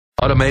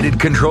Automated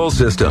control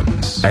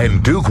systems,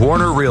 and Duke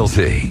Warner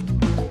Realty.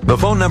 The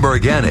phone number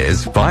again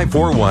is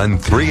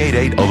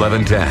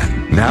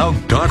 541-388-1110. Now,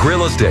 talk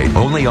real estate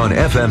only on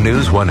FM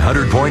News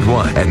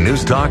 100.1 and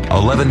News Talk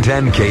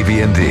 1110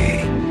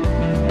 KBND.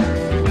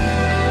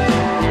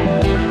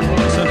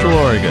 Central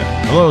Oregon.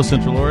 Hello,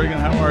 Central Oregon.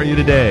 How are you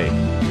today?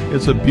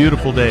 It's a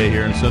beautiful day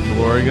here in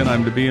Central Oregon.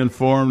 I'm to be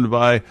informed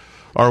by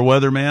our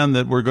weatherman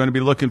that we're going to be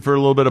looking for a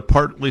little bit of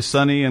partly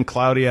sunny and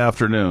cloudy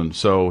afternoon.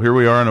 So here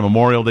we are on a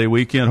Memorial Day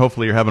weekend.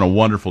 Hopefully you're having a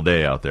wonderful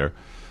day out there.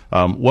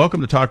 Welcome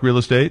to Talk Real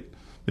Estate,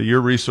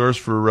 your resource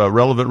for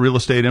relevant real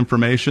estate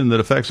information that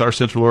affects our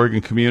Central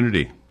Oregon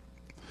community.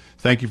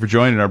 Thank you for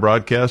joining our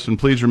broadcast, and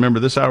please remember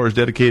this hour is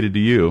dedicated to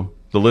you,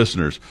 the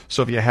listeners.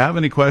 So if you have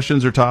any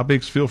questions or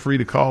topics, feel free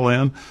to call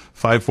in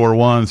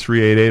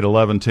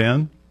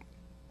 541-388-1110.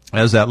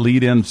 As that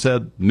lead-in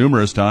said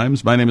numerous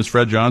times, my name is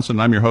Fred Johnson.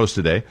 I'm your host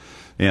today,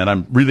 and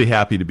I'm really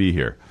happy to be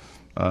here.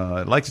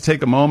 I'd like to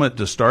take a moment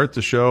to start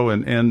the show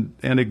and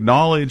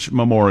acknowledge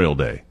Memorial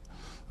Day.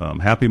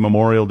 Happy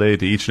Memorial Day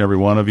to each and every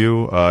one of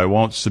you. I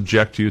won't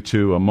subject you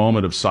to a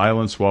moment of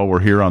silence while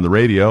we're here on the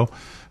radio.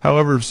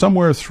 However,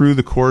 somewhere through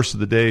the course of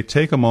the day,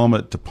 take a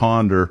moment to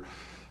ponder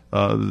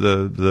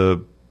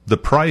the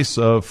price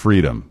of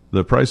freedom,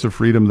 the price of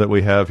freedom that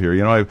we have here.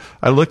 You know,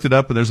 I looked it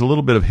up, and there's a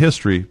little bit of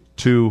history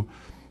to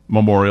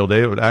Memorial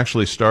Day. It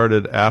actually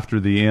started after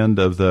the end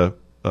of the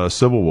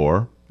Civil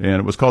War, and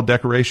it was called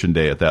Decoration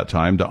Day at that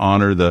time to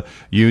honor the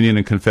Union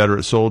and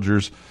Confederate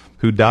soldiers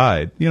who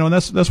died. You know, and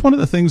that's one of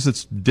the things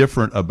that's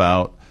different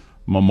about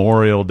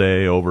Memorial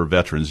Day over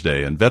Veterans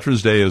Day. And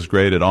Veterans Day is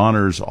great. It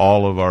honors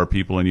all of our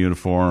people in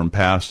uniform,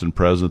 past and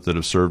present, that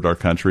have served our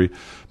country.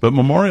 But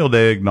Memorial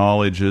Day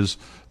acknowledges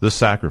the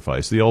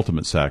sacrifice, the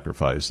ultimate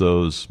sacrifice,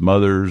 those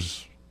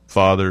mothers,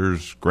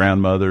 fathers,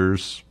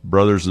 grandmothers,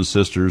 brothers and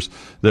sisters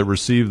that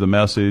received the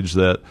message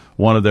that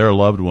one of their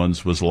loved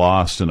ones was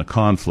lost in a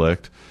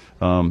conflict,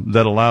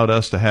 that allowed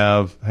us to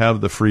have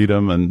the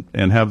freedom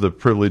and have the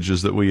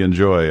privileges that we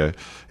enjoy.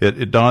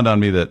 It dawned on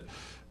me that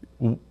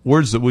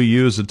words that we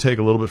use and take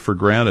a little bit for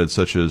granted,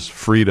 such as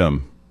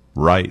freedom,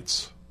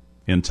 rights,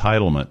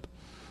 entitlement.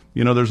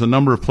 You know, there's a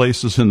number of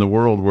places in the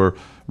world where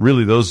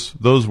really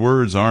those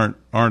words aren't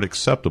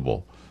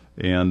acceptable.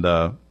 And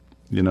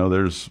you know,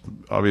 there's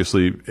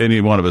obviously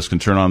any one of us can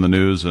turn on the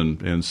news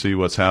and see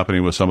what's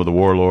happening with some of the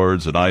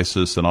warlords and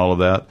ISIS and all of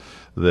that.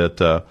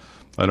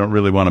 I don't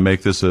really want to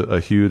make this a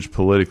huge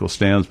political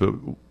stance, but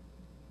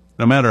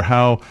no matter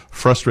how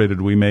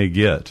frustrated we may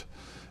get,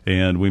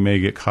 and we may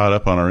get caught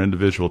up on our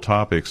individual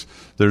topics,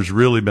 there's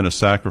really been a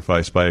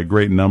sacrifice by a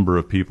great number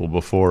of people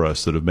before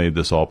us that have made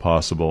this all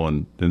possible.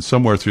 And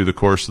somewhere through the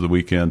course of the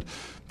weekend,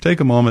 take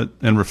a moment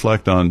and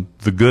reflect on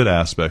the good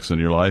aspects in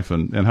your life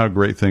and how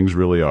great things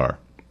really are.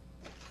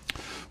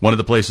 One of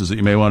the places that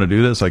you may want to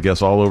do this, I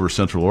guess all over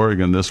Central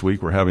Oregon this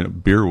week, we're having a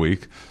beer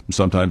week. And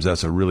sometimes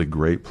that's a really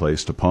great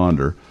place to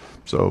ponder.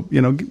 So,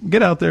 you know,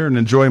 get out there and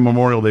enjoy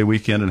Memorial Day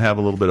weekend and have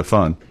a little bit of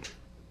fun.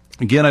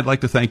 Again, I'd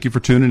like to thank you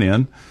for tuning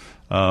in.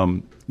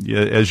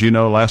 As you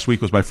know, last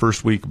week was my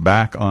first week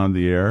back on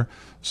the air,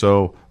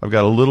 so I've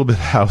got a little bit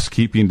of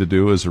housekeeping to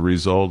do as a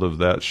result of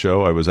that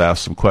show. I was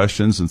asked some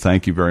questions, and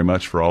thank you very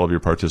much for all of your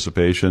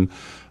participation.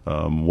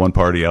 One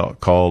party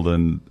out called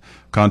and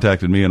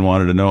contacted me and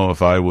wanted to know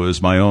if I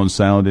was my own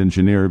sound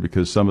engineer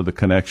because some of the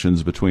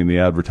connections between the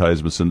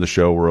advertisements and the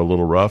show were a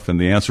little rough, and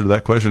the answer to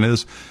that question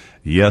is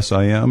yes,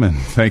 I am, and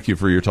thank you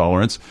for your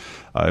tolerance.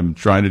 I'm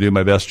trying to do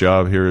my best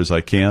job here as I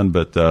can,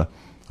 but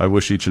I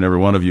wish each and every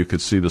one of you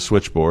could see the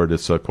switchboard.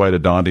 It's quite a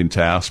daunting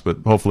task, but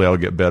hopefully I'll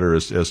get better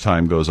as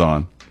time goes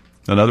on.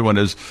 Another one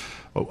is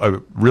I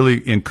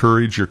really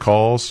encourage your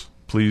calls.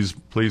 Please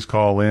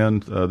call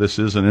in. This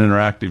is an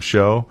interactive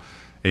show,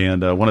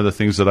 and one of the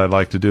things that I'd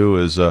like to do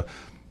is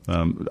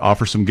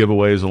offer some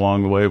giveaways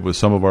along the way with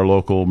some of our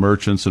local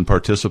merchants and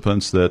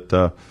participants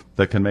that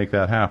can make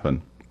that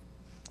happen.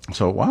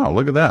 So, wow,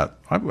 look at that.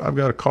 I've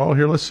got a call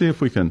here. Let's see if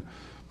we can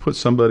put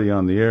somebody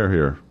on the air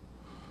here.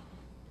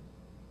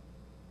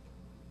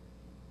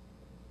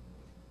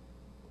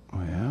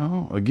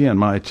 Well, again,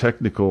 my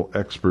technical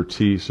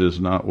expertise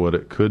is not what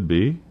it could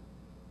be.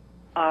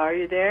 Are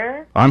you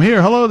there? I'm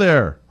here. Hello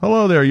there.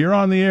 Hello there. You're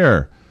on the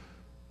air.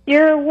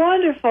 You're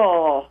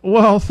wonderful.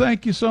 Well,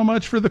 thank you so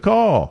much for the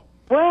call.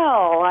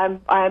 Well,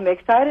 I'm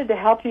excited to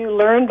help you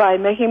learn by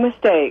making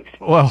mistakes.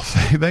 Well,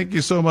 thank you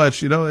so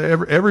much. You know,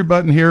 every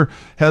button here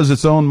has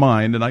its own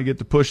mind, and I get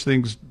to push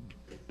things,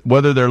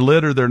 whether they're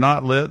lit or they're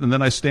not lit, and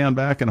then I stand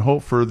back and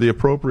hope for the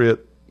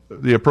appropriate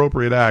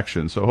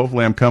action. So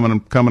hopefully I'm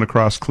coming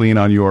across clean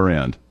on your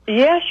end.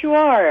 Yes, you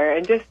are.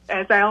 And just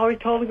as I always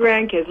told the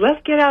grandkids,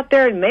 let's get out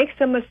there and make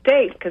some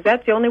mistakes because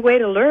that's the only way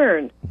to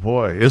learn.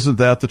 Boy, isn't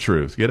that the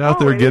truth? Get out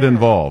there, get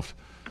involved.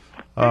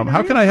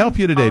 How can I help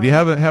you today? Do you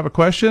have a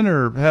question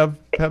or have?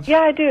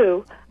 Yeah, I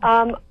do.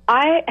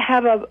 I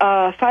have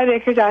a 5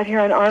 acres out here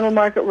on Arnold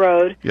Market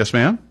Road. Yes,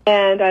 ma'am.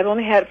 And I've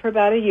only had it for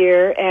about a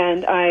year,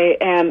 and I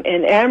am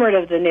enamored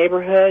of the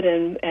neighborhood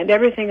and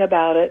everything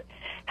about it.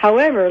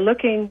 However,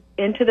 looking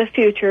into the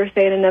future,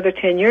 say in another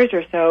 10 years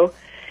or so,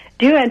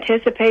 Do you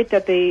anticipate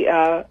that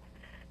the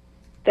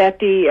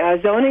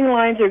zoning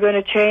lines are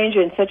going to change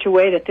in such a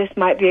way that this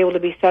might be able to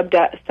be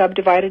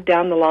subdivided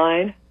down the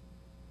line?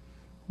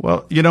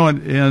 Well,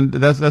 and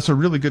that's a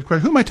really good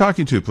question. Who am I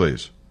talking to,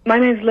 please? My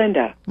name's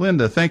Linda.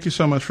 Linda, thank you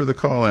so much for the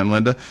call in,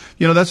 Linda.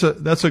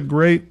 That's a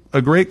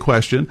great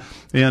question.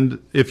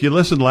 And if you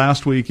listened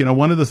last week,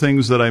 one of the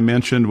things that I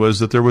mentioned was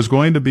that there was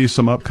going to be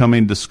some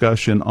upcoming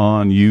discussion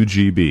on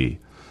UGB.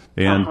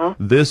 And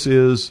this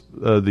is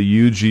the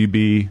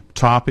UGB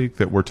topic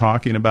that we're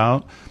talking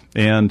about.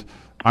 And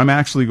I've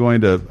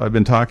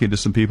been talking to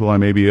some people. I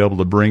may be able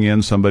to bring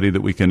in somebody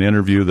that we can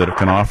interview that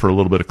can offer a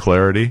little bit of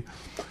clarity.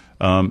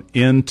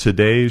 In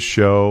today's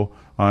show,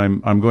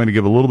 I'm going to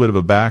give a little bit of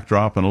a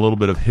backdrop and a little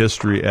bit of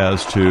history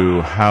as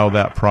to how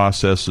that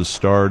process has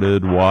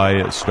started, why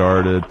it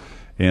started,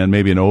 and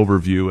maybe an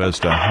overview as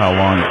to how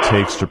long it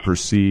takes to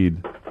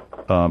proceed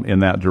in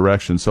that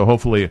direction. So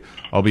hopefully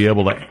I'll be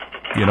able to,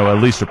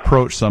 at least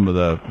approach some of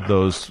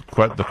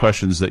the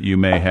questions that you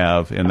may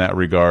have in that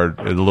regard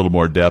in a little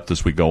more depth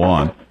as we go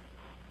on.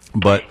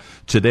 But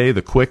today,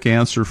 the quick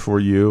answer for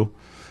you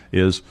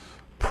is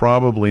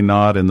probably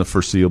not in the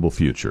foreseeable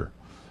future.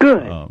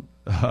 Good.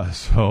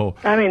 Actually,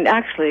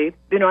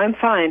 I'm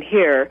fine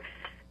here,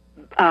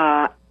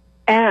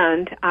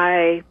 and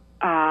I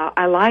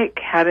like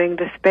having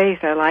the space.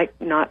 I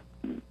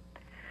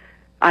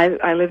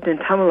lived in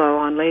Tumalo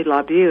on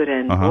Laidlaw Butte,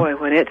 and boy,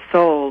 when it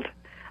sold,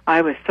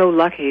 I was so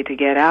lucky to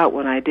get out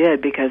when I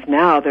did, because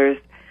now there's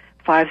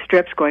 5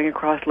 strips going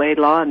across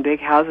Laidlaw and big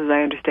houses,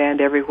 I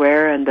understand,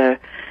 everywhere, and the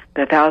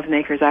 1,000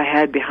 acres I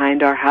had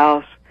behind our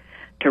house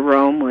to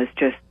roam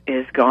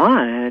is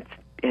gone, and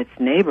it's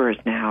neighbors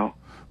now.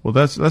 Well,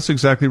 that's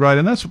exactly right,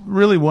 and that's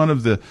really one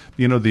of the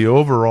the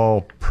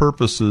overall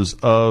purposes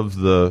of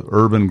the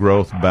urban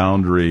growth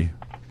boundary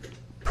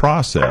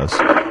process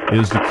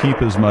is to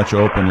keep as much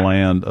open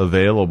land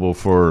available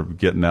for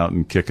getting out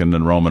and kicking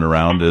and roaming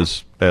around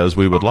as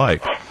we would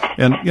like.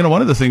 And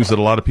one of the things that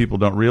a lot of people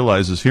don't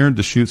realize is here in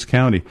Deschutes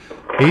County,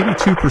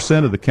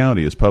 82% of the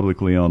county is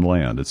publicly owned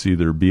land. It's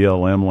either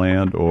BLM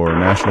land or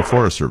National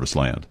Forest Service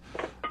land.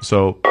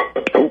 So,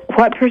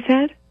 what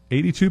percent?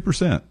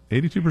 82%.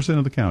 82%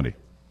 of the county.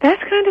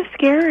 That's kind of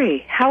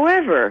scary.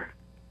 However,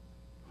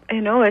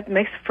 it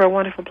makes for a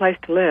wonderful place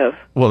to live.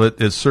 Well,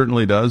 it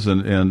certainly does,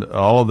 and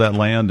all of that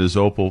land is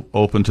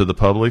open to the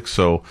public.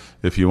 So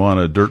if you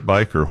want a dirt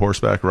bike or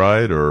horseback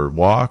ride or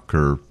walk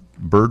or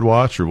bird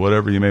watch or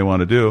whatever you may want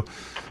to do,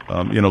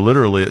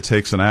 literally it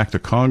takes an act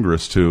of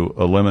Congress to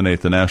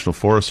eliminate the National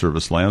Forest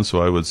Service land.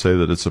 So I would say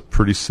that it's a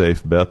pretty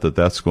safe bet that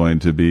that's going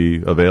to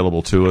be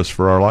available to us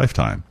for our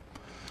lifetime.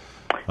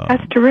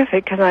 That's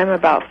terrific, because I'm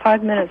about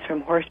 5 minutes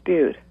from Horse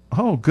Butte.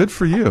 Oh, good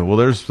for you. Well,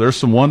 there's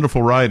some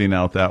wonderful riding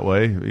out that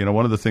way.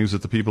 One of the things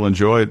that the people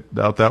enjoy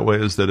out that way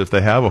is that if they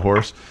have a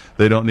horse,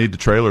 they don't need to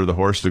trailer the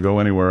horse to go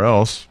anywhere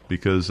else,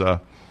 because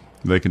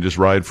they can just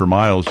ride for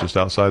miles just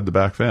outside the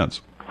back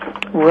fence.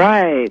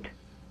 Right.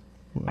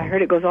 Well, I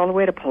heard it goes all the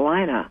way to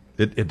Paulina.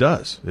 It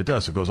does. It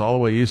does. It goes all the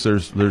way east.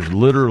 There's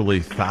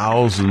literally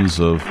thousands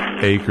of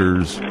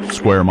acres,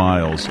 square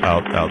miles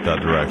out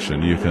that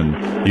direction. You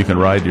can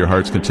ride to your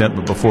heart's content,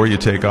 but before you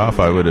take off,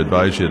 I would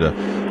advise you to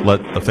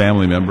let a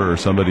family member or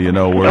somebody where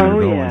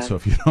you're going. Yeah. So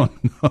if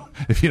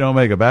you don't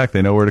make it back,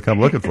 they know where to come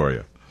looking for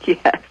you.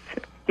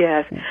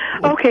 Yes.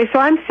 Okay, so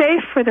I'm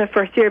safe for the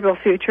foreseeable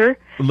future.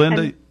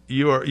 Linda,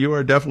 you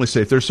are definitely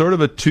safe. There's sort of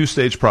a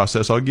 2-stage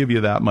process. I'll give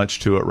you that much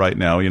to it right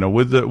now.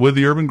 With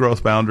the urban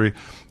growth boundary,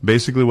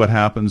 basically what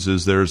happens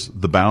is there's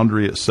the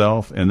boundary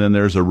itself, and then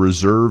there's a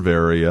reserve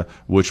area,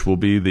 which will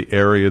be the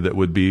area that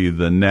would be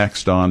the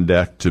next on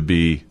deck to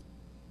be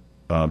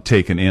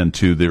taken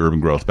into the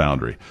urban growth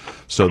boundary.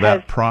 So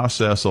that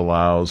process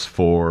allows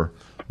for,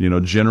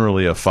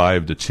 generally a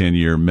 5 to 10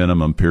 year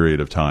minimum period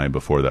of time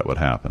before that would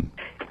happen.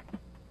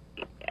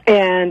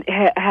 And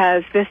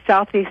has this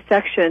southeast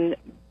section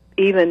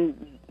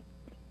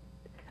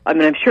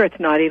I'm sure it's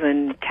not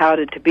even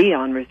touted to be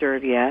on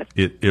reserve yet.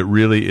 It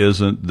really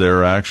isn't. There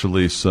are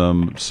actually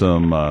some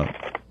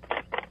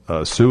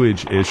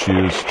sewage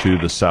issues to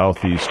the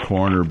southeast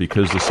corner,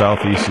 because the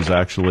southeast is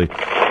actually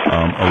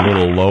a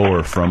little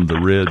lower from the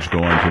ridge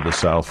going to the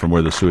south from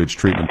where the sewage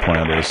treatment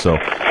plant is. So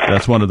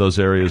that's one of those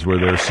areas where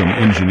there's some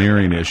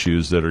engineering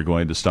issues that are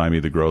going to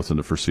stymie the growth in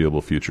the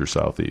foreseeable future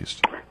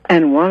southeast.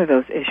 And one of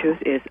those issues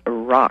is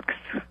rocks.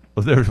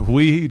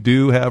 We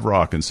do have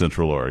rock in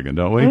Central Oregon,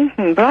 don't we?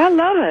 Mm-hmm, but I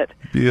love it.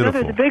 Beautiful.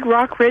 There's a big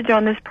rock ridge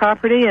on this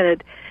property,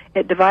 and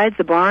it divides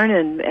the barn,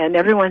 and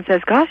everyone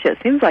says, gosh, it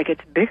seems like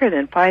it's bigger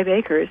than 5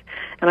 acres.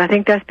 And I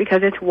think that's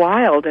because it's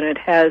wild, and it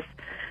has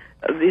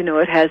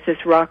this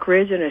rock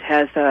ridge, and it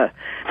has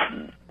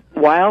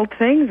wild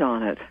things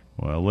on it.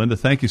 Well, Linda,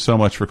 thank you so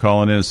much for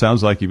calling in. It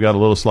sounds like you've got a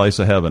little slice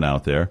of heaven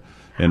out there,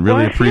 and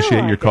really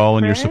appreciate your call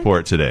and your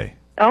support today.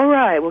 All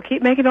right. We'll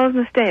keep making those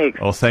mistakes.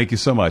 Oh, thank you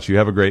so much. You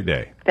have a great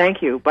day.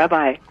 Thank you.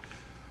 Bye-bye.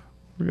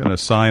 We're going to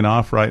sign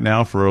off right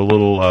now for a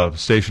little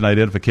station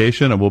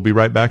identification, and we'll be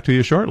right back to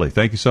you shortly.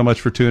 Thank you so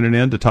much for tuning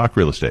in to Talk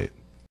Real Estate.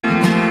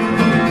 And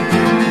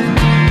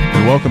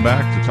welcome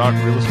back to Talk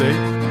Real Estate.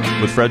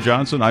 with Fred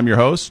Johnson. I'm your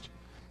host,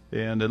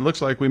 and it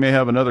looks like we may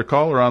have another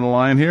caller on the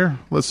line here.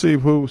 Let's see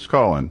who's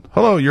calling.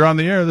 Hello, you're on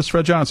the air. This is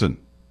Fred Johnson.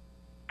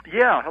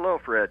 Yeah, hello,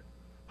 Fred.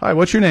 Hi,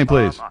 what's your name,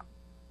 please?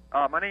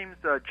 My name's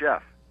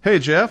Jeff. Hey,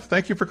 Jeff.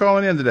 Thank you for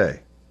calling in today.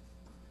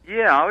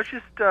 Yeah, I was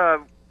just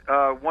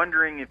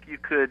wondering if you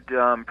could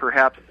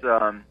perhaps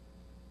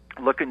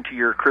look into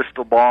your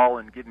crystal ball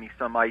and give me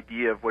some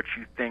idea of what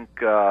you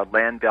think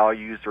land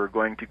values are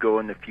going to go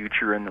in the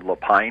future in the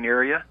Lapine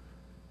area.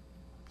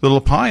 The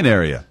Lapine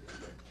area?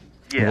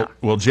 Yeah.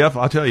 Well, Jeff,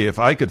 I'll tell you, if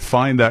I could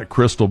find that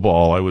crystal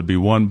ball, I would be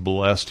one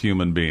blessed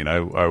human being.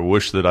 I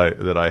wish that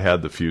I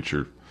had the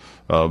future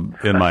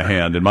in my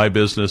hand. In my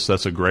business,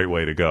 that's a great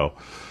way to go.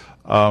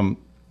 The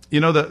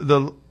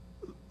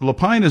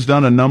Lapine has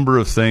done a number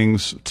of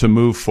things to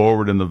move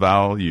forward in the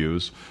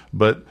values,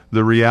 but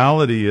the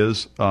reality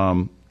is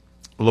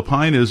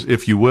Lapine is,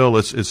 if you will,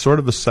 it's sort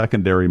of a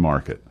secondary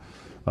market.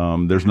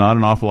 There's not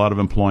an awful lot of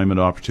employment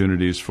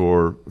opportunities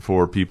for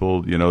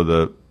people. You know,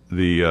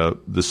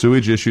 the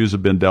sewage issues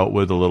have been dealt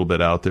with a little bit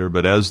out there,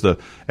 but as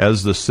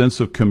the sense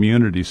of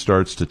community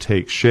starts to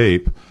take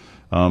shape,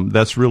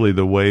 that's really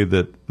the way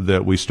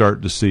that we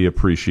start to see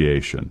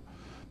appreciation.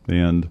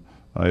 And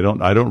I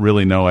don't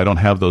really know. I don't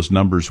have those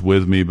numbers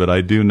with me, but I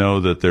do know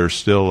that there's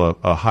still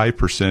a high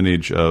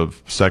percentage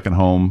of second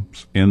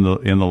homes in the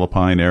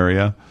Lapine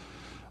area.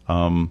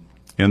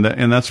 And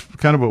that's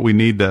kind of what we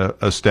need to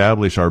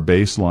establish our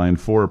baseline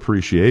for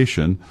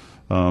appreciation,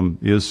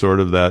 is sort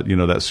of that,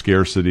 that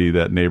scarcity,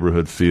 that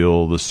neighborhood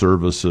feel, the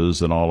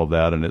services and all of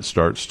that, and it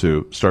starts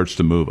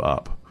to move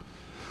up.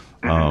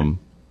 And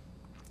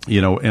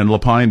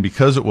Lapine,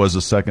 because it was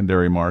a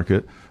secondary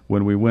market,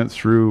 when we went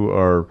through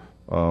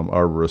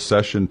our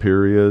recession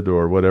period,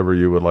 or whatever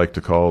you would like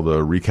to call the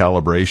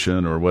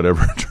recalibration, or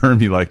whatever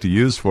term you like to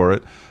use for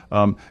it,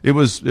 it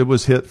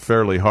was hit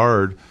fairly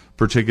hard,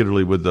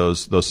 particularly with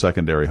those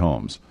secondary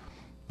homes.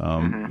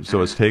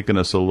 So it's taken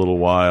us a little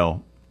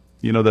while.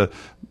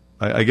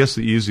 I guess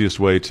the easiest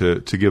way to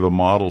give a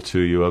model to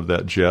you of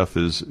that, Jeff,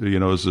 is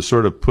to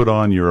sort of put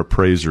on your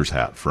appraiser's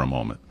hat for a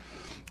moment.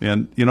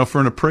 And,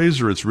 for an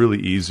appraiser, it's really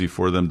easy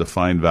for them to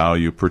find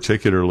value,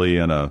 particularly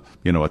in a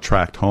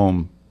tract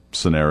home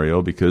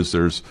scenario, because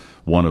there's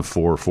one of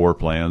four floor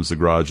plans. The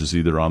garage is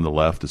either on the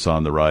left, it's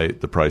on the right,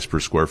 the price per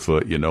square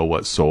foot,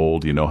 what's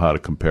sold, how to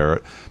compare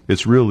it.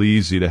 It's real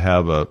easy to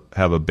have a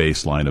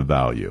baseline of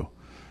value.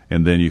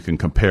 And then you can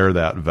compare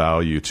that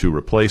value to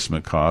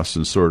replacement costs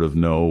and sort of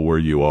know where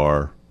you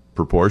are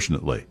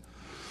proportionately.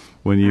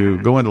 When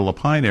you go into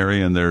Lapine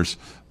area, and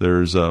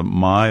there's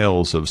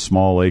miles of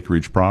small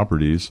acreage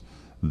properties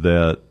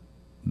that,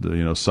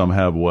 some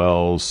have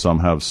wells, some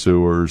have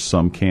sewers,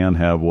 some can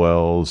have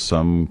wells,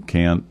 some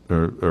can't,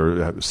 or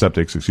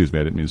septics, excuse me,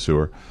 I didn't mean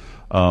sewer.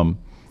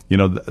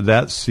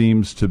 That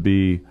seems to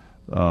be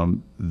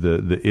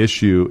the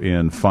issue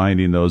in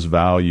finding those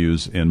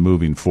values and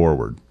moving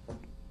forward.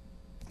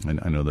 And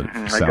I know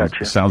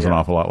that sounds an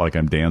awful lot like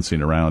I'm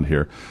dancing around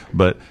here,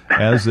 but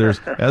as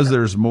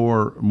there's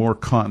more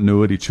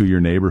continuity to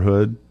your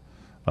neighborhood,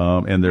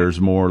 and there's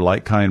more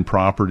like-kind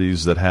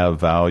properties that have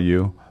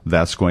value,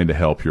 that's going to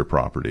help your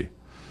property.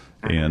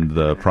 And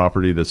the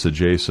property that's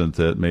adjacent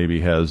that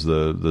maybe has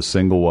the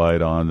single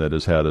wide on, that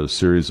has had a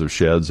series of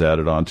sheds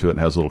added onto it and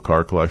has a little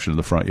car collection in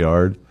the front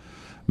yard,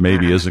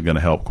 maybe isn't going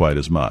to help quite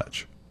as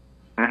much.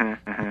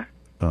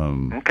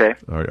 Okay.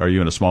 Are you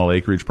in a small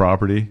acreage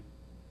property?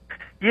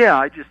 Yeah,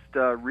 I just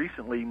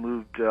recently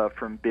moved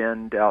from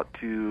Bend out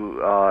to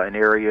an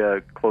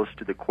area close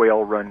to the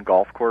Quail Run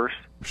Golf Course.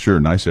 Sure,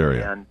 nice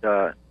area. And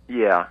I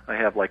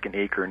have like an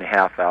acre and a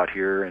half out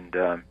here,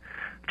 and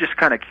just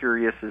kind of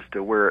curious as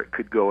to where it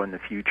could go in the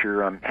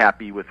future. I'm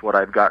happy with what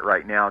I've got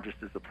right now, just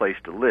as a place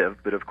to live,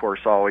 but of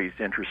course always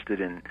interested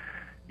in,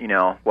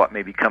 what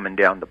may be coming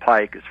down the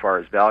pike as far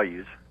as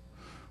values.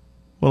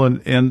 Well,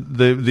 and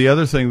the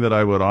other thing that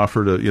I would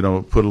offer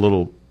to put a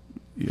little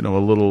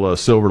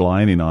silver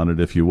lining on it,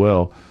 if you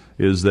will,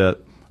 is that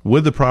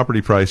with the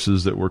property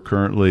prices that we're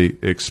currently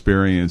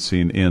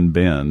experiencing in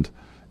Bend,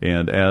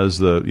 and as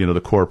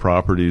the core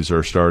properties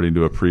are starting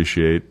to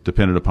appreciate,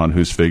 depending upon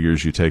whose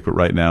figures you take, but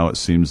right now it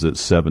seems that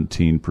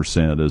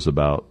 17% is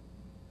about,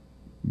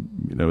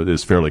 it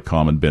is fairly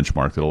common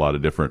benchmark that a lot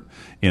of different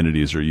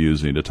entities are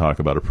using to talk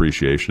about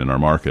appreciation in our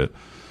market.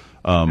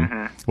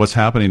 What's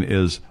happening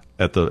is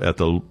at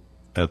the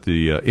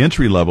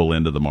entry level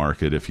end of the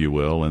market, if you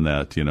will, in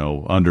that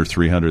under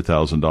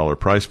 $300,000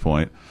 price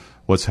point,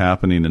 what's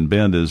happening in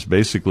Bend is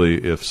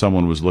basically if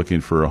someone was looking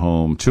for a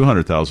home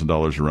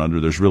 $200,000 or under,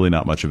 there's really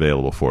not much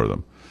available for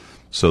them.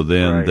 So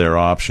then their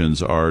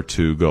options are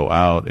to go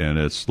out, and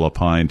it's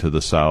Lapine to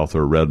the south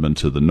or Redmond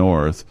to the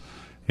north.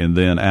 And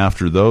then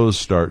after those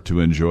start to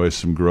enjoy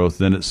some growth,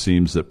 then it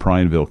seems that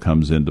Prineville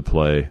comes into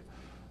play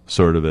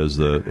sort of as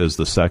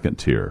the second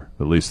tier.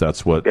 At least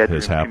that's what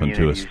has happened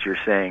to us. You're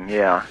saying,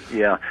 yeah.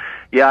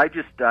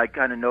 I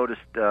kind of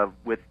noticed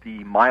with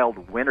the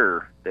mild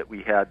winter that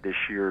we had this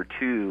year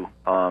too.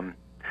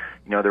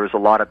 There was a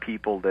lot of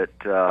people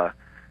that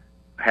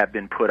have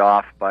been put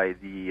off by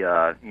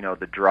the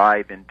the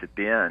drive into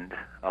Bend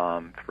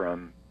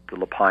from the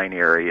Lapine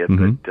area,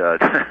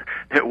 but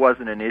it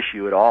wasn't an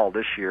issue at all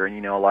this year.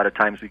 And a lot of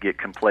times we get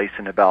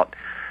complacent about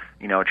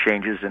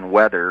changes in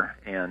weather,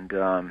 and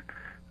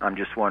I'm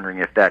just wondering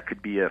if that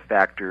could be a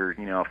factor.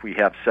 If we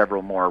have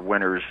several more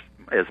winters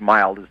as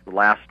mild as the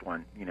last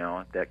one,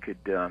 that could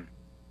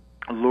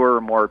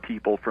lure more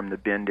people from the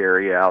Bend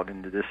area out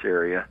into this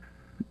area.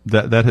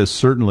 That has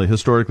certainly,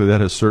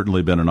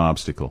 historically, been an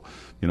obstacle.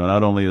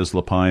 Not only is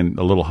Lapine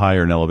a little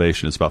higher in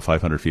elevation, it's about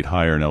 500 feet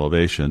higher in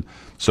elevation,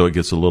 so it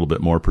gets a little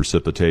bit more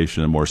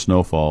precipitation and more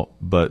snowfall,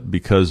 but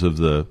because of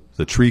the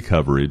tree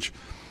coverage,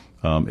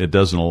 it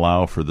doesn't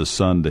allow for the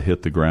sun to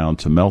hit the ground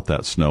to melt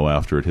that snow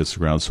after it hits the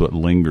ground, so it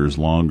lingers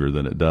longer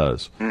than it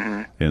does.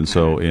 Mm-hmm. And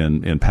so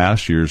in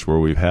past years where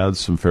we've had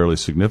some fairly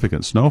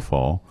significant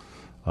snowfall,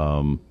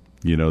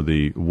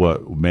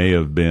 what may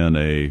have been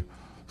a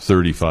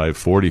 35,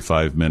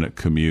 45-minute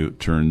commute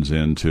turns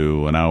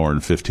into an hour and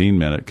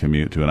 15-minute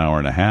commute to an hour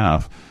and a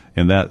half,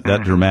 and that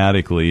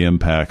dramatically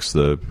impacts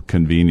the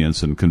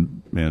convenience and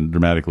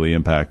dramatically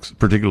impacts,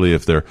 particularly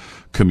if they're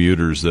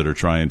commuters that are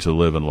trying to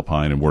live in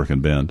Lapine and work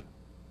in Bend.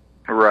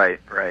 Right,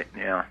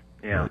 yeah.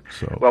 Right,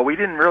 so. Well, we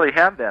didn't really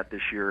have that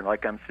this year.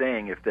 Like I'm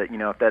saying, if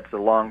that's a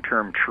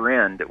long-term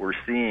trend that we're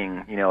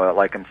seeing,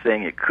 like I'm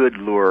saying, it could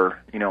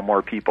lure,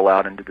 more people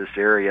out into this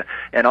area.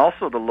 And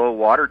also the low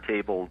water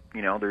table,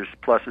 there's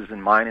pluses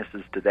and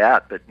minuses to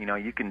that, but,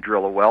 you can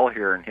drill a well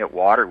here and hit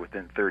water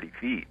within 30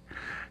 feet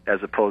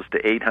as opposed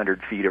to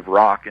 800 feet of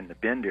rock in the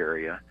Bend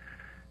area.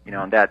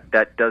 And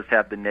that does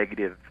have the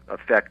negative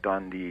effect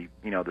on the,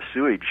 the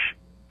sewage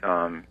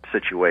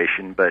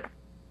situation, but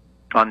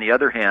on the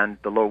other hand,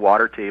 the low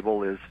water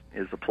table is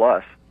a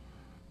plus.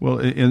 Well,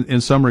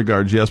 in some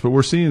regards, yes, but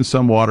we're seeing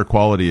some water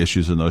quality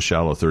issues in those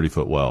shallow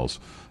 30-foot wells.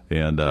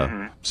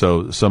 And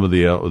so some of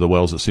the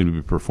wells that seem to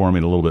be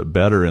performing a little bit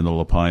better in the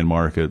Lapine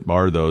market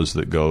are those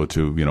that go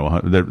to,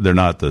 they're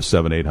not the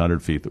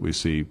 700-800 feet that we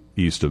see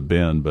east of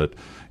Bend, but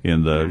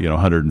in the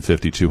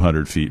 150,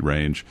 200 feet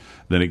range.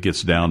 Then it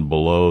gets down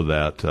below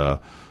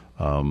that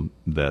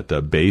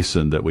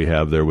basin that we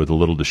have there with the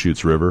Little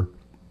Deschutes River.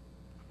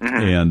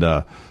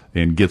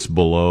 And gets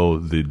below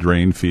the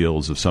drain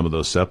fields of some of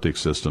those septic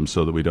systems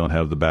so that we don't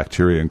have the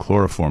bacteria and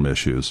chloroform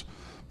issues.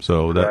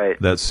 So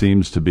that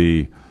seems to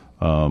be,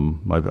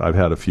 I've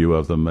had a few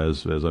of them,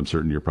 as I'm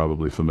certain you're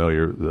probably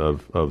familiar,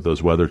 of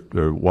those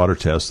water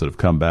tests that have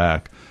come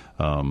back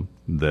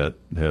that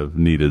have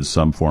needed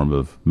some form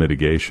of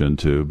mitigation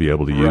to be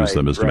able to use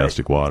them as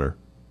domestic water.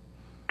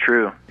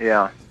 True,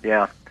 yeah.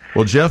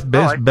 Well, Jeff,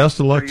 best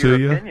of luck to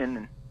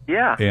you.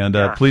 Yeah. And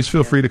please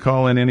feel free to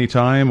call in any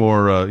time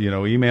or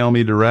email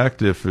me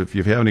direct if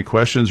you have any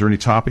questions or any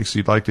topics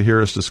you'd like to hear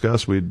us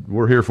discuss.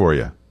 We're here for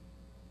you.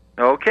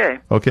 Okay.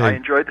 I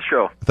enjoyed the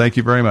show. Thank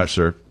you very much,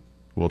 sir.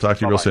 We'll talk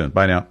to you real soon.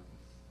 Bye now.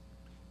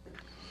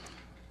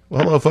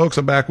 Well, hello, folks.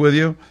 I'm back with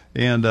you,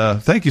 and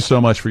thank you so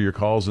much for your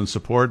calls and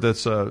support.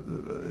 That's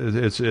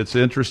it's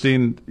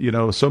interesting.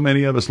 So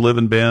many of us live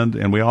in Bend,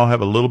 and we all have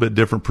a little bit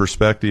different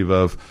perspective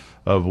of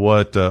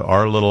what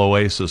our little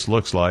oasis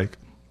looks like.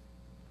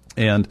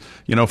 And,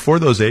 for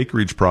those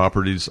acreage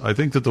properties, I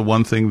think that the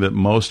one thing that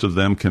most of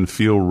them can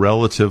feel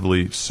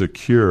relatively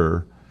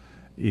secure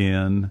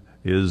in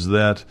is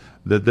that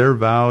their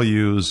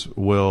values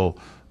will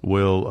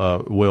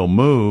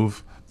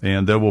move,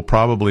 and they will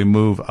probably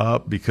move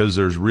up because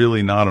there's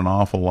really not an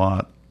awful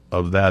lot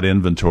of that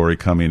inventory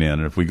coming in.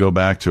 And if we go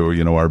back to,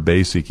 our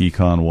basic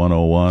Econ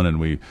 101 and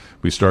we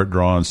start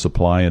drawing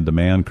supply and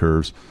demand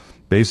curves,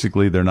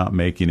 basically, they're not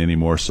making any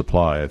more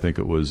supply. I think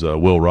it was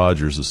Will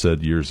Rogers that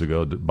said years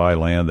ago, to buy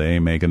land, they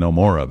ain't making no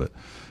more of it.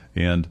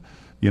 And,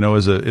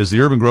 as the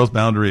urban growth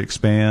boundary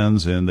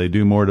expands and they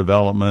do more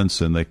developments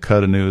and they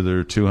cut anew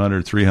their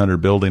 200, 300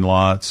 building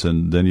lots,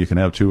 and then you can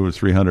have 200 or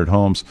 300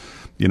 homes,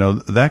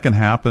 that can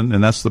happen,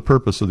 and that's the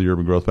purpose of the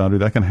urban growth boundary.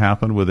 That can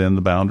happen within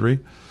the boundary.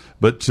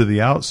 But to the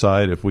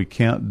outside, if we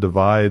can't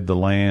divide the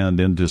land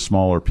into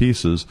smaller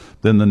pieces,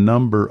 then the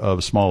number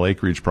of small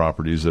acreage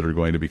properties that are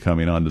going to be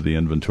coming onto the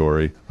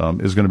inventory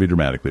is going to be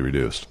dramatically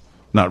reduced.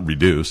 Not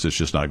reduced, it's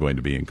just not going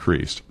to be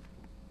increased.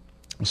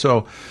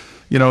 So,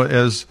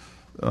 as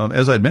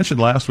I'd mentioned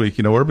last week,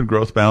 urban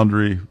growth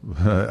boundary,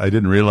 I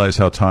didn't realize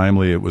how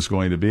timely it was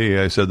going to be.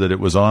 I said that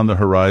it was on the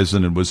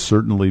horizon and would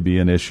certainly be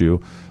an issue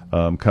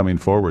coming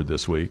forward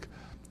this week.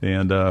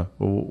 And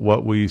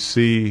what we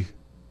see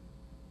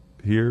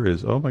here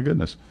is, oh my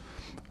goodness,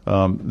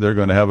 they're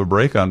going to have a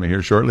break on me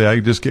here shortly. I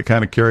just get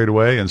kind of carried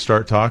away and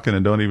start talking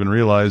and don't even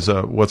realize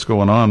what's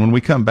going on. When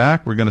we come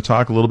back, we're going to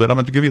talk a little bit. I'm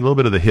going to give you a little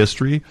bit of the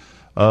history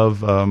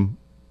of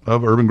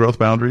urban growth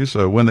boundaries.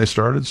 When they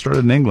started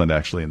in England,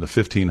 actually, in the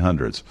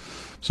 1500s.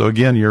 So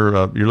again,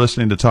 you're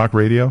listening to Talk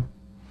Radio,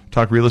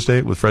 Talk Real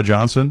Estate with Fred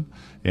Johnson,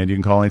 and you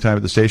can call anytime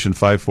at the station,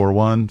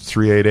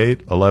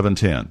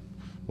 541-388-1110.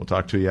 We'll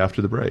talk to you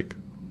after the break.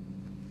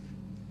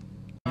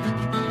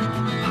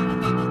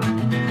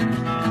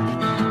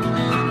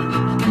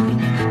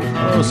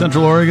 Hello,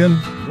 Central Oregon.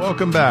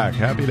 Welcome back.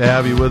 Happy to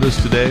have you with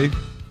us today.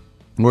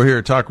 We're here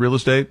at Talk Real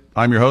Estate.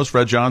 I'm your host,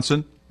 Fred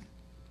Johnson.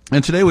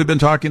 And today we've been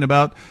talking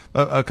about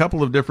a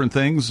couple of different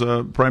things.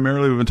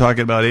 Primarily, we've been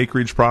talking about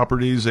acreage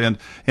properties, and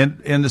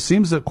it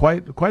seems that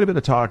quite a bit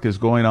of talk is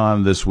going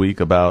on this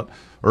week about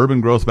urban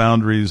growth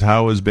boundaries.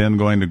 How is Bend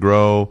going to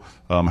grow?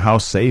 How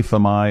safe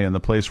am I in the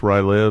place where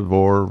I live,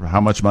 or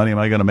how much money am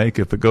I going to make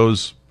if it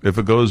goes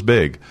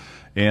big?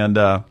 And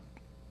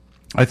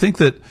I think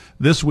that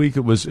this week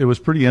it was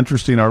pretty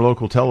interesting. Our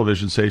local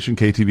television station,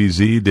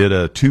 KTVZ, did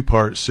a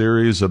 2-part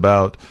series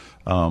about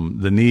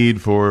the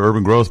need for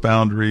urban growth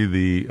boundary,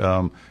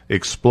 the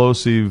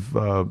explosive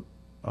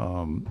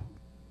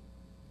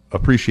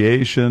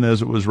appreciation,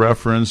 as it was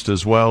referenced,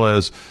 as well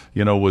as,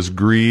 was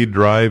greed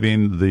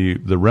driving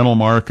the rental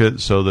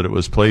market, so that it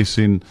was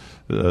placing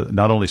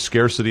not only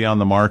scarcity on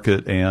the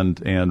market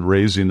and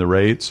raising the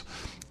rates.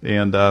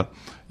 And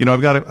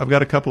I've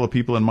got a couple of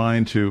people in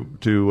mind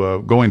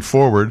to going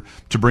forward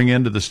to bring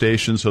into the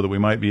station, so that we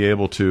might be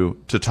able to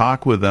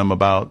talk with them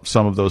about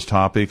some of those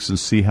topics and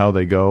see how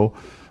they go.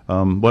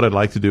 What I'd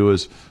like to do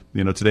is,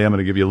 today I'm going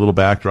to give you a little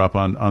backdrop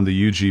on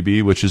the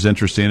UGB, which is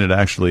interesting. It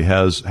actually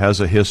has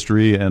a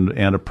history and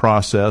a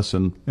process,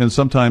 and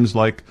sometimes,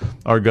 like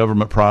our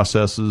government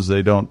processes,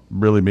 they don't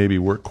really maybe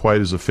work quite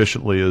as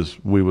efficiently as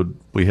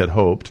we had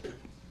hoped.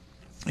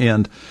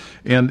 And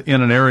in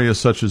an area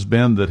such as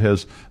Bend that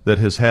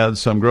has had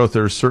some growth,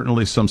 there's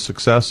certainly some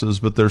successes,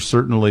 but there's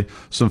certainly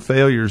some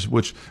failures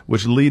which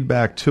lead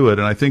back to it.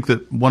 And I think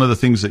that one of the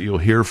things that you'll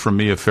hear from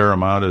me a fair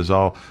amount is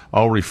I'll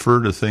refer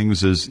to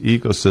things as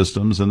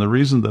ecosystems, and the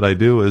reason that I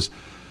do is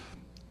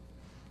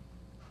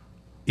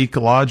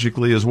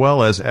ecologically as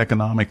well as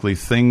economically,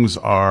 things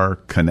are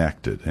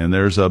connected, and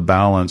there's a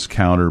balance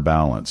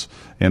counterbalance,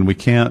 and we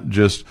can't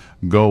just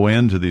go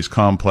into these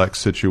complex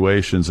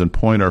situations and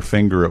point our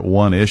finger at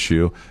one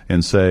issue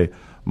and say,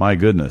 my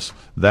goodness,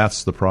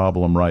 that's the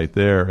problem right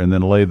there, and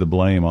then lay the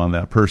blame on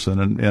that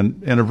person.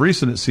 And of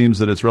recent, it seems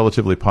that it's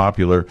relatively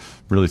popular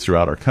really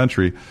throughout our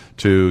country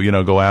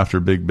to, go after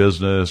big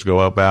business, go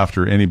up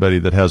after anybody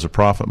that has a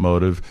profit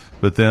motive.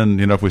 But then,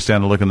 if we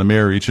stand and look in the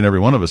mirror, each and every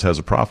one of us has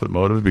a profit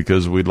motive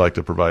because we'd like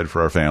to provide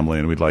for our family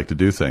and we'd like to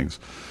do things.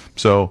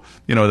 So,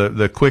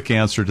 the quick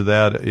answer to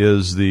that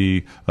is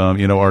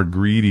our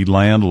greedy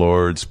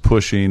landlords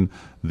pushing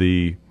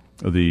the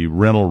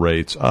rental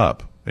rates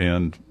up.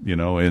 And,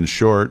 in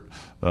short,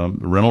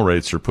 rental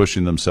rates are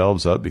pushing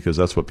themselves up because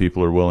that's what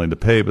people are willing to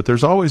pay. But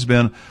there's always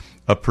been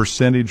a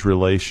percentage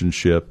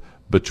relationship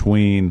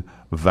between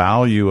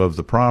value of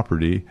the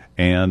property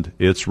and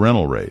its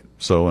rental rate.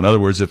 So, in other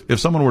words, if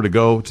someone were to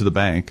go to the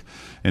bank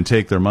and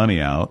take their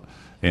money out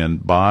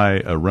and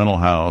buy a rental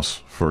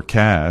house for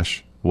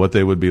cash, what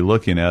they would be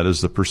looking at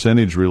is the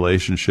percentage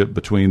relationship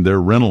between their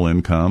rental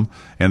income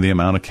and the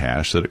amount of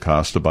cash that it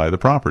costs to buy the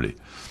property.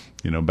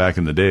 Back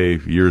in the day,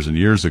 years and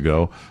years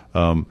ago,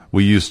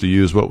 we used to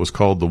use what was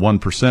called the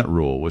 1%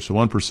 rule, which the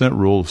 1%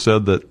 rule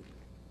said that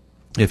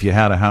if you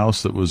had a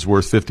house that was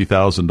worth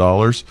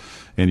 $50,000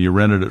 and you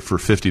rented it for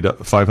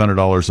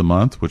 $500 a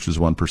month, which is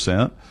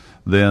 1%,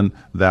 then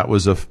that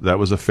was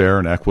a fair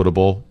and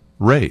equitable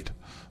rate,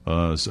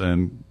 and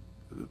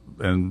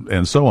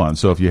so on.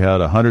 So if you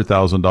had a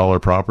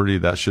 $100,000 property,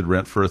 that should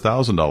rent for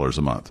 $1,000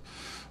 a month.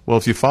 Well,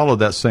 if you followed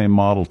that same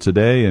model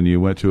today and you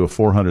went to a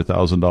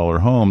 $400,000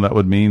 home, that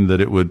would mean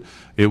that it would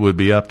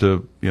be up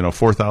to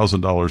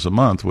 $4,000 a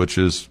month, which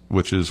is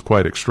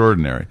quite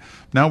extraordinary.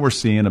 Now we're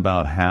seeing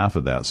about half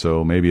of that.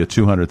 So maybe a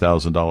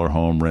 $200,000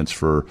 home rents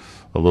for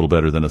a little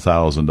better than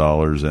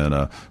 $1,000, and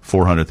a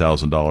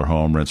 $400,000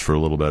 home rents for a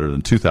little better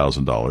than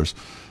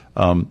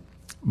 $2,000.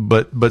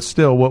 But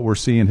still, what we're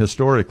seeing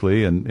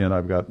historically, and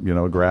I've got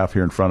a graph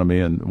here in front of me,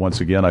 and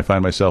once again I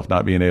find myself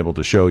not being able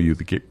to show you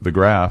the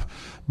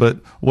graph, but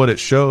what it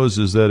shows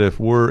is that if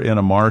we're in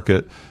a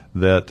market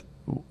that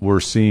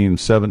we're seeing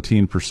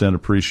 17%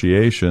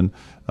 appreciation,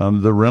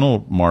 the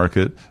rental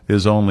market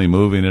is only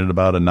moving at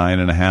about a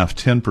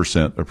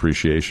 9.5–10%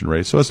 appreciation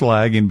rate, so it's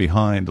lagging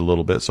behind a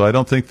little bit. So I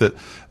don't think that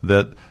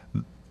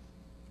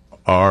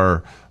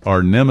our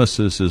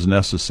nemesis is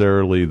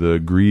necessarily the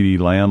greedy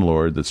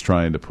landlord that's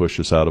trying to push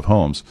us out of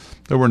homes.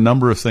 There were a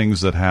number of things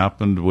that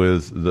happened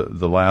with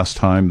the last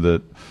time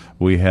that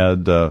we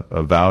had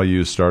a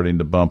value starting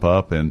to bump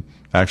up, and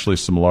actually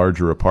some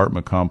larger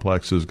apartment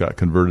complexes got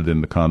converted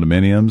into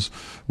condominiums,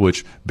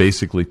 which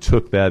basically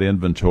took that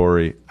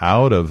inventory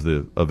out of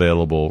the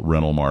available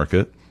rental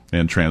market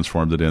and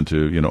transformed it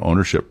into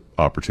ownership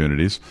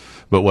opportunities.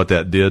 But what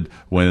that did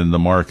when the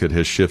market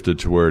has shifted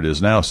to where it is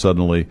now,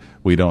 suddenly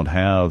we don't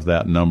have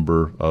that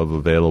number of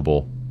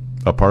available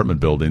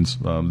apartment buildings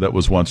that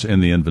was once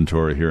in the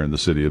inventory here in the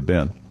city of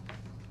Bend.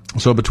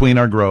 So between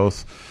our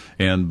growth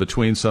and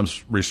between some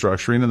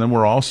restructuring, and then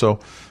we're also,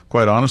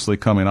 quite honestly,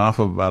 coming off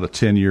of about a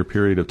 10-year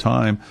period of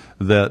time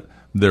that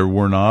there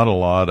were not a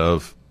lot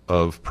of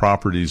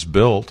properties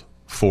built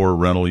for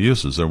rental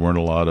uses. There weren't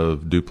a lot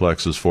of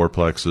duplexes,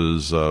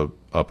 fourplexes,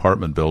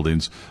 apartment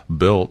buildings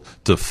built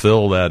to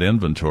fill that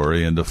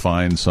inventory and to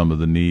fill some of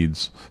the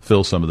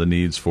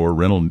needs for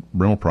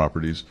rental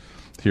properties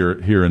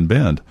here in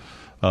Bend.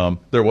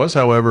 There was,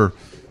 however,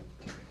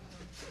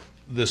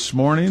 this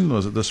morning.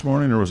 Was it this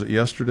morning or was it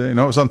yesterday?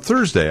 No, it was on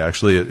Thursday,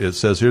 actually. It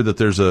says here that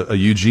there's a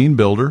Eugene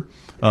builder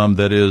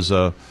that is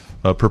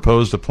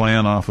proposed a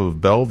plan off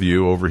of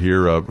Bellevue over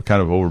here,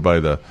 kind of over by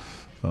the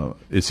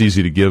it's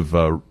easy to give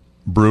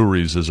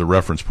breweries as a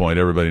reference point.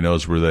 Everybody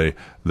knows where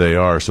they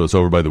are. So it's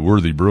over by the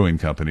Worthy Brewing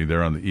Company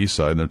there on the east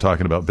side. And they're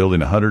talking about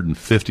building a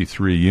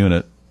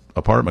 153-unit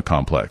apartment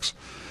complex.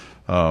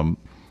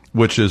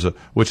 Which is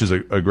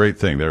a great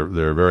thing.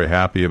 They're very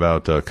happy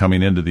about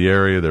coming into the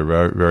area. They're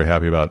very, very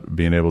happy about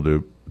being able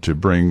to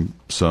bring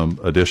some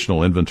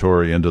additional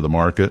inventory into the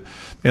market.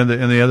 And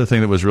the other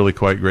thing that was really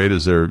quite great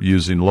is they're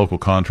using local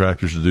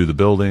contractors to do the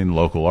building,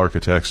 local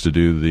architects to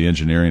do the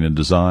engineering and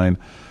design.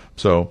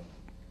 So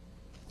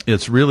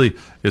it's really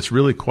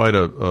quite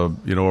a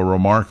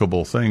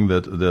remarkable thing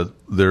that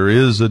there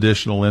is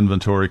additional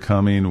inventory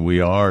coming.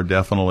 We are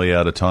definitely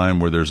at a time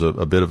where there's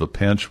a bit of a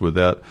pinch with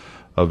that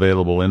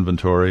available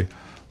inventory,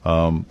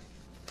 and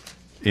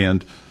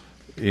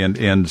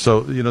so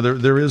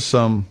there is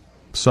some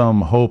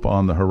hope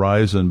on the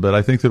horizon, but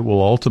I think that it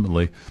will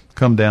ultimately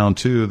come down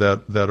to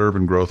that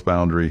urban growth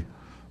boundary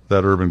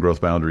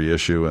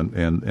issue,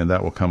 and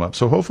that will come up.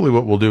 So hopefully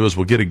what we'll do is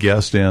we'll get a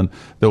guest in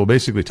that will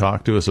basically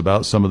talk to us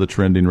about some of the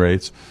trending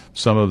rates,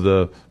 some of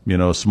the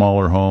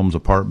smaller homes,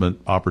 apartment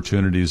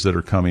opportunities that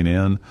are coming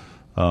in.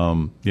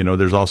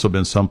 There's also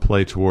been some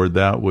play toward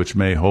that, which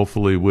may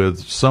hopefully with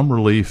some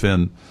relief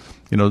in,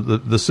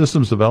 the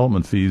systems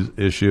development fees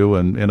issue.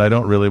 And I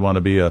don't really want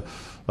to be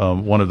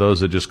one of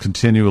those that just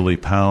continually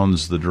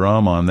pounds the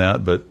drum on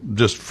that, but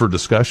just for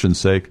discussion's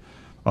sake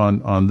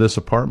on this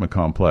apartment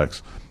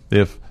complex,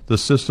 if the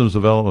systems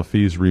development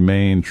fees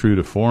remain true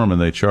to form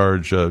and they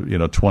charge,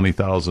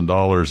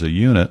 $20,000 a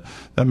unit,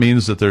 that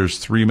means that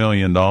there's $3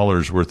 million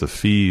worth of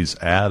fees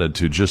added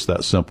to just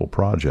that simple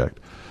project.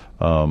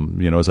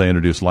 As I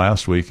introduced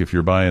last week, if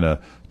you're buying a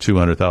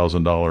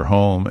 $200,000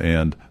 home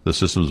and the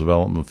systems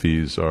development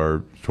fees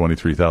are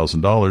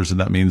 $23,000, and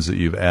that means that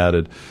you've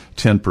added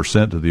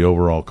 10% to the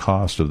overall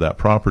cost of that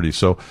property.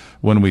 So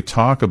when we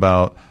talk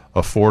about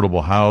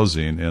affordable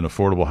housing, and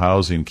affordable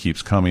housing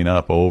keeps coming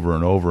up over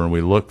and over, and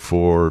we look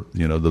for,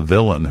 the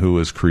villain who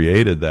has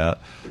created that,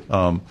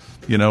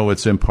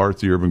 it's in part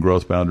the urban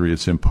growth boundary,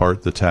 it's in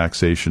part the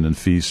taxation and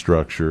fee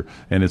structure,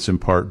 and it's in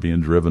part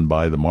being driven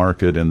by the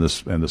market and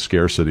the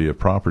scarcity of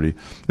property.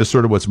 It's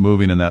sort of what's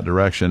moving in that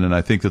direction. And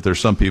I think that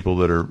there's some people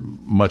that are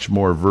much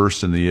more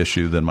versed in the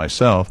issue than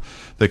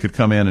myself that could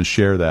come in and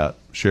share that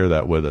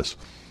with us.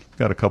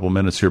 Got a couple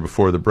minutes here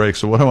before the break.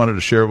 So what I wanted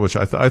to share, which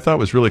I thought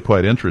was really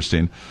quite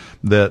interesting,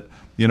 that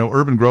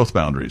urban growth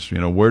boundaries,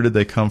 where did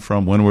they come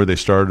from? When were they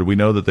started? We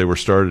know that they were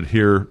started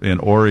here in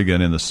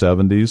Oregon in the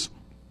 70s.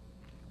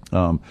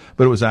 But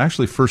it was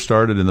actually first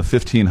started in the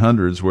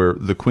 1500s, where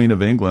the Queen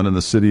of England and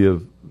the city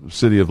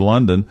of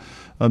London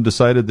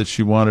decided that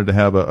she wanted to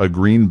have a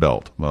green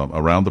belt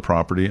around the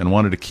property and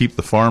wanted to keep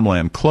the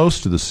farmland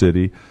close to the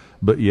city,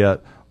 but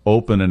yet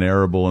open and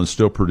arable and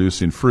still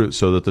producing fruit,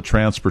 so that the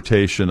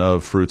transportation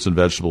of fruits and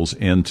vegetables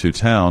into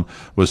town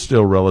was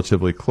still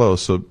relatively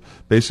close. So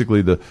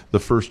basically the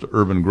first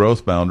urban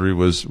growth boundary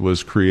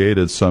was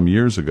created some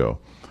years ago.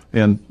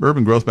 And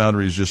urban growth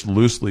boundary is just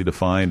loosely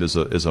defined as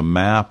a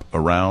map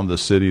around the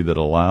city that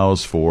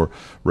allows for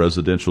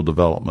residential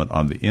development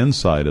on the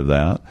inside of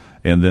that,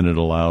 and then it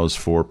allows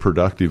for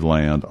productive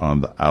land on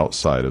the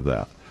outside of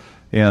that.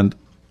 And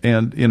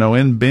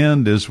in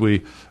Bend, in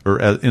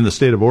the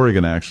state of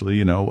Oregon,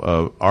 actually,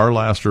 our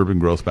last urban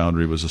growth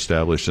boundary was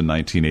established in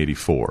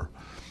 1984.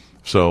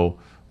 So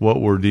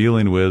what we're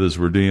dealing with is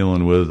a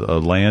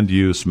land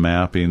use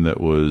mapping that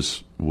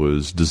was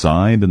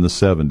designed in the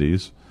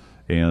 70s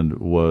and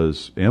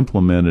was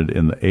implemented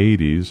in the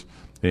 80s.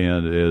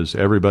 And as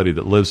everybody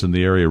that lives in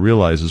the area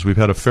realizes, we've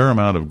had a fair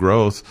amount of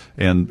growth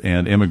and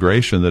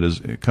immigration that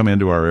has come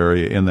into our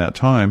area in that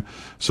time.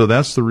 So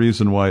that's the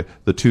reason why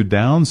the two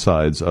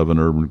downsides of an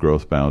urban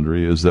growth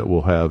boundary is that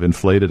we'll have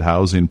inflated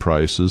housing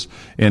prices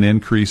and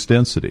increased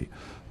density.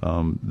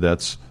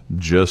 That's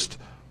just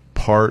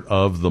part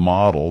of the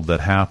model that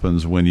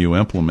happens when you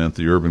implement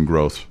the urban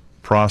growth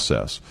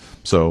process.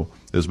 So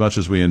as much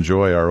as we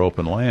enjoy our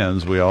open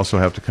lands, we also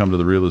have to come to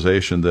the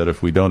realization that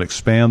if we don't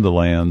expand the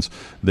lands,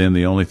 then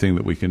the only thing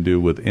that we can do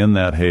within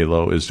that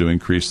halo is to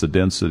increase the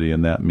density,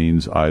 and that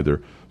means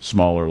either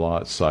smaller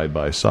lots side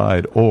by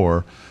side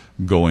or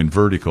going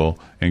vertical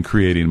and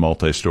creating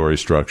multi-story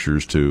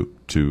structures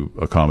to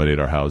accommodate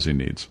our housing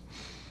needs.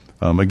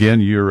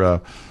 Again,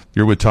 you're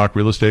with Talk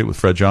Real Estate with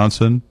Fred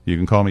Johnson. You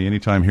can call me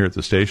anytime here at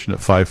the station at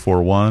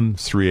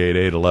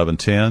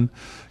 541-388-1110.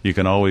 You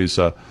can always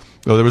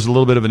there was a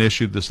little bit of an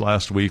issue this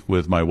last week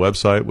with my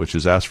website, which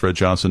is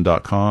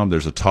AskFredJohnson.com.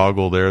 There's a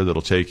toggle there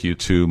that'll take you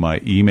to my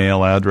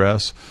email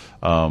address.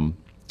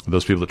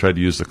 Those people that tried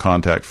to use the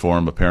contact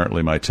form,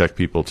 apparently my tech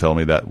people tell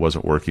me that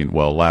wasn't working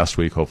well last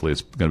week. Hopefully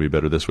it's going to be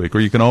better this week. Or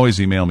you can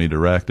always email me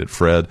direct at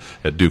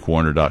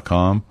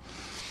fred@dukewarner.com.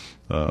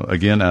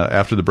 Again,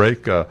 after the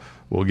break,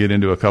 we'll get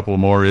into a couple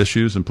more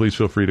issues, and please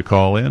feel free to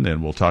call in,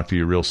 and we'll talk to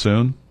you real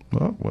soon.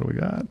 Well, what do we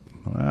got?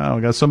 Well,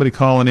 we got somebody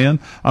calling in.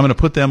 I'm going to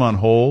put them on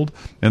hold,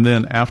 and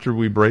then after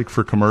we break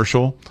for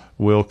commercial,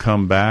 we'll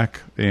come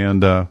back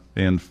and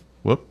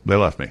whoop, they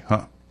left me,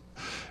 huh?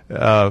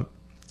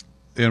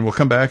 And we'll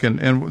come back,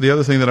 and the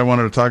other thing that I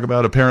wanted to talk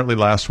about, apparently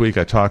last week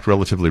I talked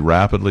relatively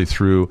rapidly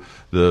through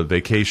the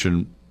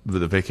vacation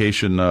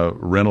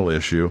rental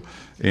issue,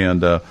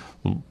 and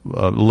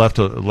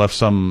left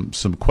some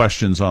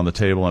questions on the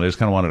table, and I just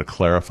kind of wanted to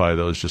clarify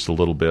those just a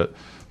little bit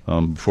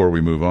before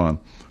we move on.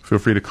 Feel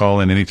free to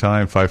call in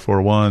anytime,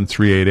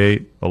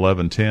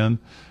 541-388-1110,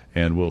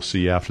 and we'll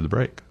see you after the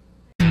break.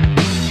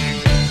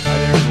 Hi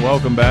there, and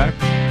welcome back.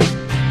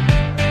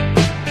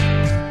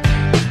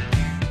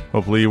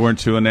 Hopefully you weren't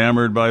too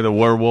enamored by the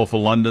Werewolf of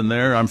London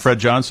there. I'm Fred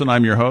Johnson.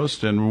 I'm your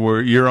host,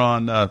 and you're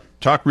on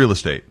Talk Real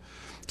Estate.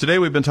 Today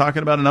we've been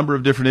talking about a number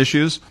of different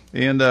issues,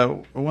 and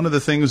one of the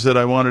things that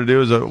I want to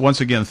do is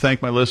once again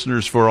thank my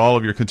listeners for all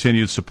of your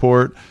continued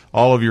support.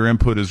 All of your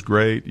input is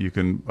great. You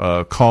can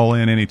call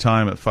in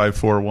anytime at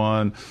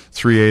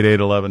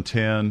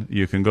 541-388-1110.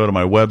 You can go to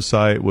my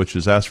website, which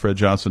is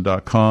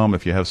askfredjohnson.com,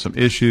 if you have some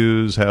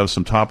issues, have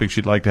some topics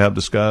you'd like to have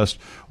discussed,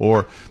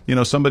 or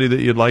somebody that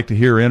you'd like to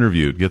hear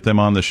interviewed. Get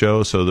them on the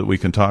show so that we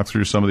can talk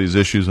through some of these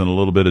issues in a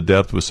little bit of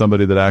depth with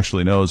somebody that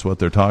actually knows what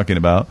they're talking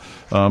about.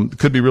 It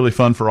could be really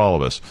fun for all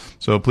of us.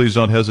 So please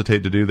don't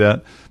hesitate to do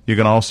that. You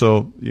can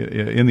also,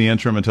 in the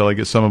interim, until I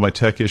get some of my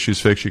tech issues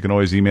fixed, you can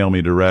always email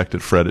me direct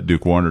at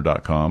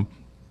fred@dukewarner.com.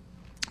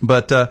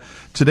 But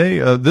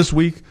today, this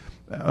week,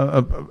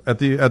 at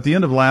the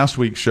end of last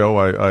week's show,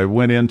 I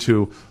went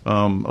into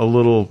a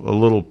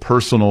little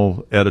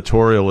personal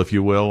editorial, if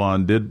you will,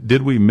 on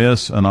did we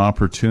miss an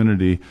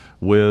opportunity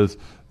with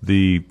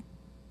the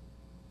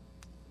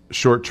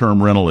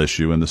short-term rental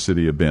issue in the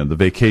city of Bend, the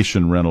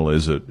vacation rental,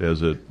 as it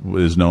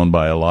is known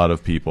by a lot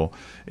of people,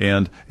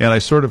 and I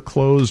sort of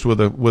closed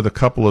with a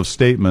couple of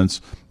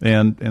statements,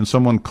 and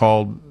someone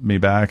called me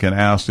back and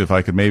asked if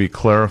I could maybe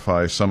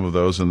clarify some of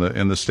those, and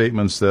the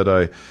statements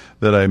that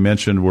I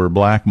mentioned were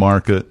black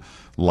market,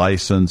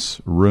 license,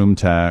 room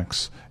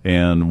tax,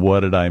 and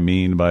what did I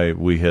mean by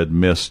we had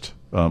missed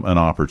an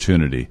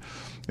opportunity.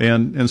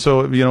 And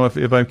so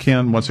if I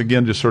can once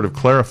again just sort of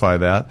clarify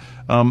that,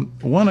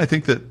 one, I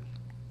think that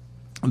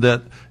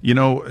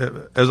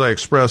as I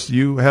expressed,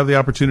 you have the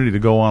opportunity to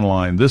go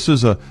online. This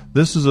is a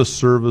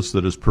service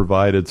that is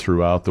provided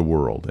throughout the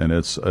world, and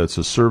it's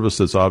a service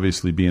that's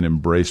obviously being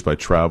embraced by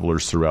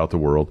travelers throughout the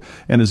world.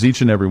 And as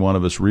each and every one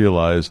of us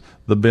realize,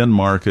 the Bend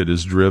market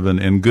is driven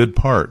in good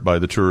part by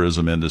the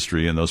tourism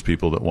industry and those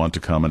people that want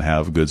to come and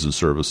have goods and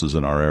services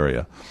in our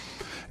area.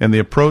 And the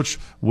approach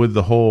with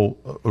the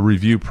whole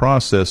review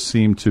process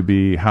seemed to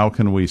be, how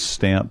can we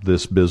stamp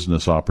this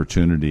business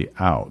opportunity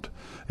out,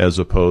 as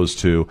opposed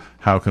to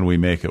how can we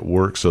make it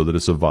work so that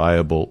it's a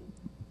viable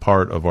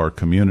part of our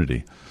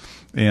community.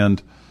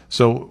 And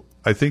so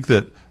I think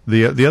that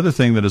the other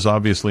thing that is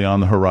obviously on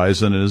the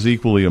horizon and is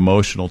equally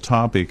emotional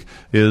topic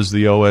is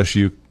the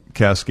OSU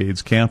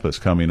Cascades campus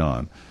coming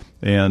on.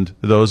 And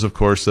those, of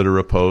course, that are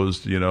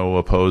oppose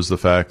the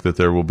fact that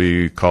there will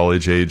be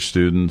college-age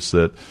students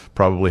that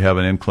probably have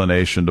an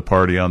inclination to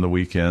party on the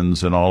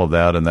weekends and all of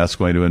that, and that's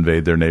going to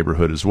invade their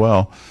neighborhood as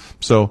well.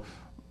 So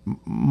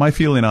my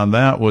feeling on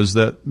that was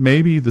that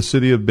maybe the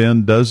city of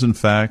Bend does, in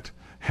fact,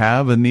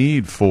 have a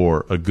need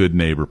for a good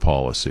neighbor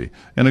policy.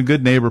 And a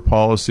good neighbor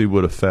policy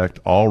would affect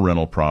all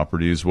rental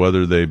properties,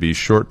 whether they be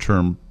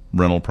short-term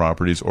rental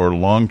properties or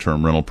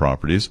long-term rental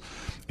properties.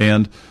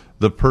 And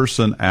the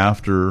person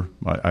after,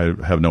 I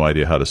have no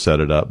idea how to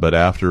set it up, but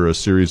after a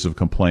series of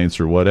complaints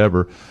or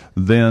whatever,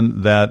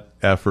 then that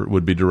effort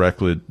would be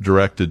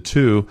directed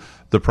to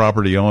the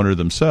property owner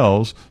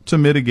themselves to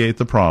mitigate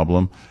the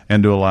problem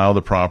and to allow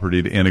the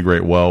property to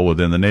integrate well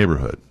within the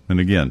neighborhood. And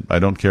again, I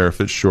don't care if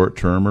it's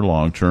short-term or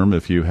long-term.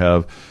 If you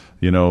have,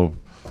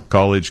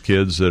 college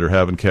kids that are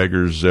having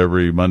keggers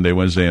every Monday,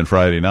 Wednesday, and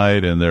Friday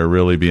night, and they're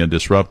really being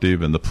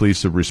disruptive, and the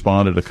police have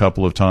responded a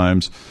couple of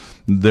times,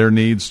 there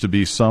needs to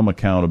be some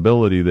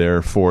accountability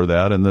there for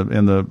that, and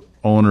the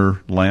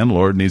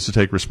landlord needs to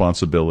take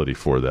responsibility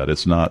for that.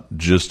 It's not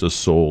just a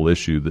sole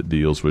issue that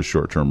deals with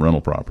short-term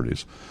rental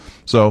properties.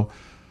 So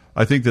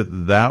I think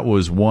that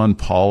was one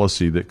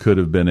policy that could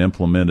have been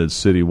implemented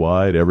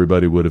citywide.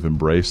 Everybody would have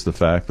embraced the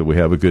fact that we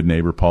have a good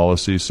neighbor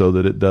policy so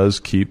that it does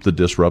keep the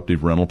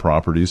disruptive rental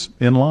properties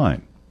in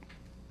line.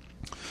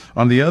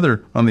 On the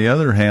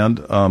other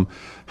hand,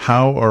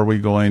 how are we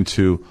going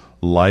to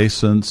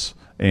license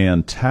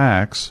and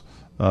tax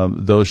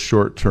those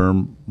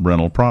short-term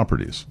rental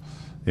properties?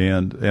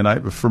 And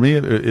for me,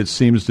 it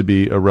seems to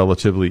be a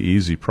relatively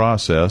easy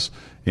process,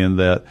 in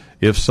that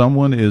if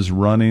someone is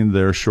running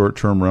their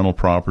short-term rental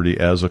property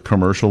as a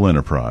commercial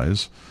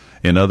enterprise,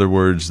 in other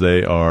words,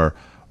 they are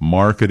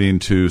marketing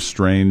to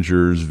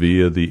strangers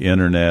via the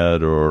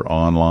internet or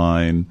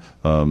online,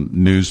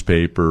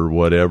 newspaper,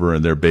 whatever,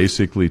 and they're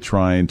basically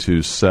trying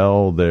to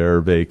sell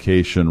their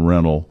vacation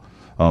rental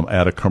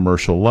at a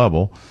commercial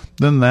level,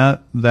 then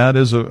that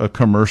is a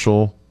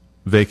commercial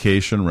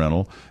vacation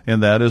rental,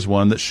 and that is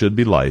one that should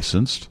be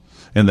licensed.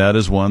 And that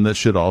is one that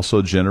should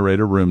also generate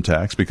a room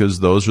tax, because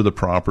those are the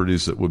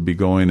properties that would be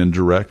going in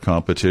direct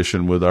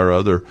competition with our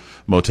other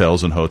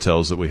motels and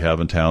hotels that we have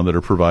in town that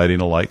are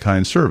providing a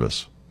like-kind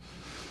service.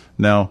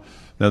 Now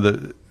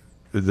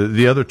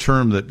the other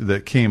term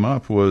that came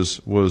up was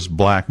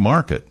black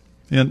market.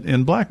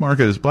 And black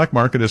market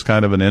is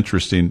kind of an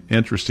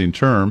interesting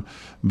term,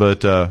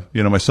 but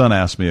my son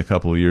asked me a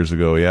couple of years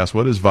ago. He asked,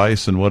 "What is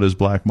vice and what is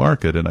black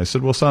market?" And I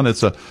said, "Well, son,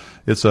 it's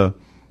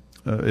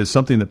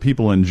something that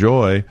people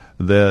enjoy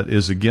that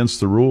is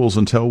against the rules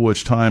until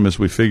which time as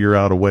we figure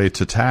out a way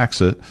to tax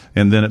it,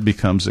 and then it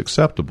becomes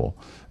acceptable."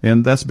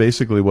 And that's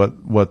basically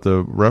what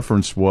the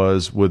reference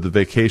was with the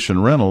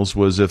vacation rentals,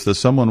 was if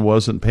someone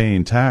wasn't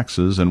paying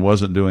taxes and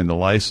wasn't doing the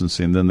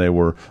licensing, then they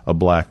were a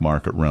black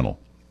market rental.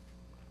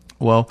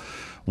 Well,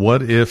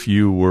 what if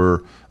you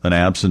were an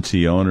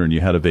absentee owner and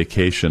you had a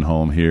vacation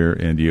home here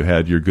and you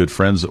had your good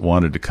friends that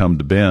wanted to come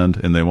to Bend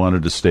and they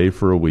wanted to stay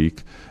for a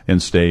week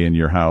and stay in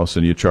your house,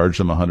 and you charged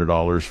them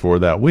 $100 for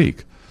that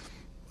week?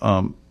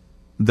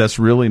 That's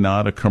really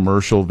not a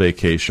commercial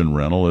vacation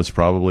rental. It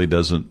probably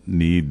doesn't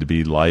need to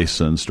be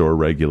licensed or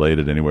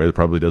regulated anywhere. It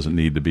probably doesn't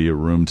need to be a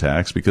room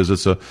tax, because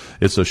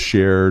it's a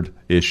shared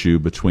issue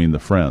between the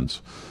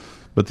friends.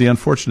 But the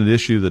unfortunate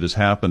issue that has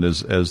happened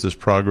is, as this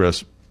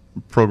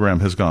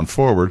program has gone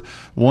forward,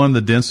 one, the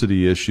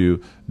density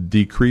issue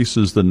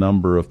decreases the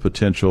number of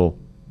potential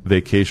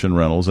vacation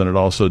rentals, and it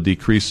also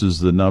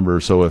decreases the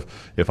number. So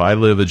if I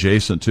live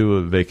adjacent to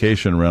a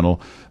vacation rental,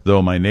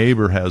 though my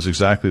neighbor has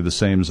exactly the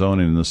same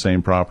zoning and the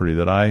same property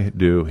that I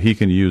do, he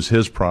can use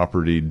his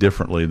property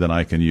differently than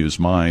I can use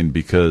mine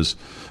because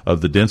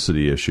of the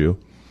density issue.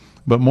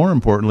 But more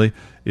importantly,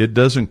 it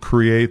doesn't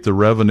create the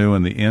revenue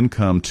and the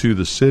income to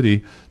the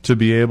city to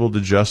be able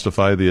to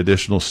justify the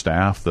additional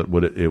staff that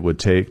it would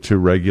take to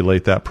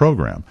regulate that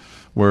program,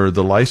 where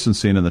the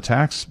licensing and the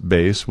tax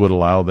base would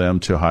allow them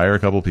to hire a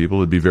couple people. It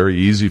would be very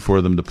easy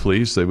for them to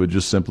police. They would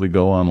just simply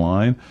go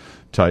online,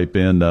 type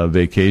in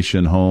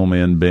vacation home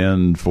in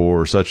Bend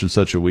for such and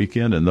such a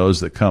weekend, and those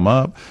that come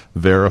up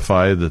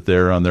verify that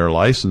they're on their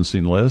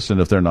licensing list.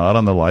 And if they're not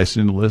on the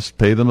licensing list,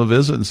 pay them a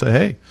visit and say,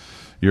 "Hey,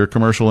 you're a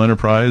commercial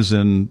enterprise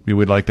and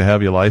we'd like to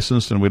have you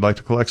licensed and we'd like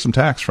to collect some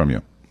tax from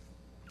you."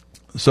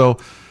 So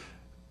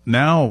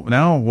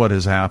now what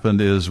has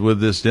happened is, with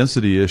this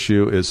density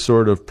issue, it's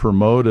sort of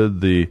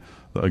promoted the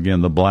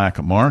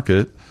black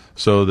market,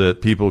 so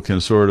that people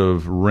can sort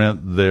of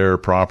rent their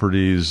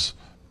properties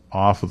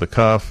off of the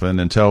cuff,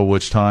 and until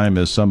which time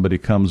as somebody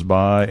comes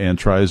by and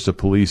tries to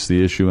police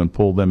the issue and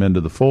pull them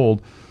into the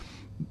fold,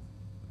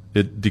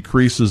 it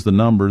decreases the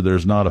number.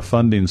 There's not a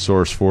funding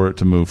source for it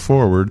to move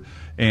forward,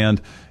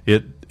 and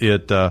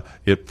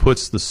it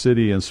puts the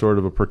city in sort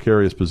of a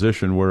precarious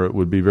position where it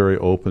would be very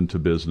open to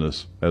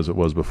business as it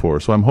was before.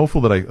 So I'm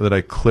hopeful that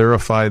I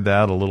clarified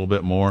that a little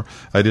bit more.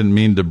 I didn't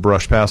mean to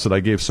brush past it.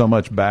 I gave so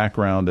much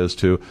background as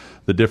to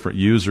the different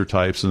user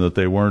types, and that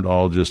they weren't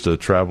all just a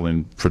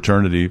traveling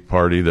fraternity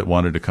party that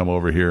wanted to come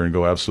over here and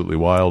go absolutely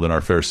wild in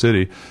our fair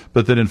city,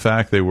 but that in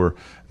fact they were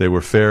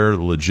fair,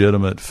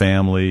 legitimate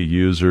family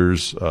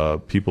users,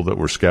 people that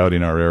were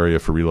scouting our area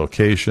for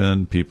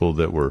relocation, people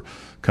that were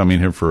coming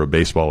here for a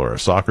baseball or a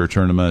soccer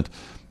tournament,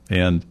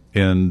 and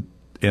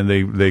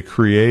they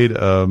create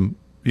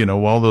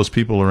while those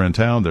people are in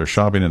town, they're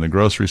shopping in the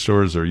grocery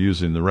stores, they're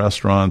using the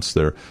restaurants,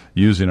 they're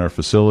using our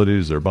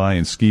facilities, they're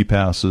buying ski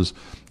passes.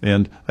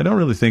 And I don't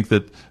really think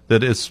that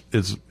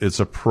it's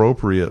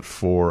appropriate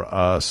for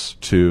us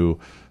to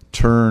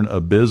turn a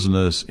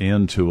business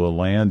into a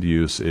land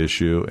use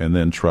issue and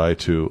then try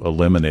to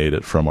eliminate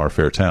it from our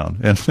fair town.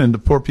 And the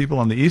poor people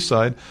on the east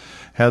side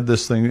had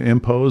this thing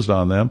imposed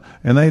on them,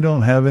 and they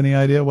don't have any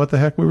idea what the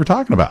heck we were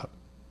talking about.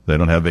 They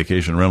don't have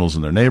vacation rentals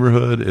in their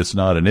neighborhood. It's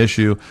not an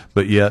issue,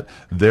 but yet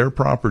their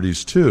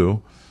properties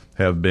too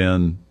have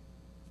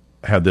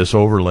had this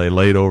overlay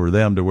laid over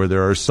them, to where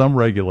there are some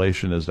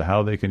regulation as to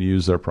how they can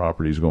use their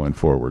properties going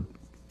forward.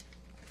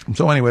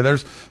 So anyway,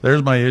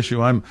 there's my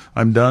issue.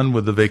 I'm done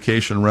with the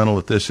vacation rental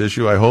at this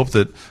issue. I hope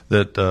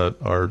that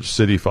our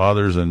city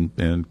fathers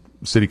and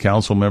city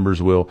council members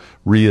will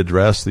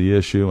readdress the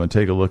issue and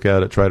take a look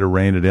at it, try to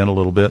rein it in a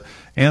little bit,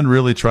 and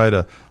really try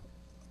to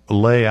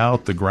lay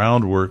out the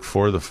groundwork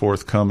for the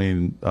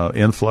forthcoming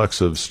influx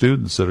of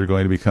students that are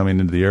going to be coming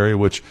into the area,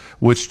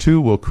 which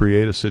too will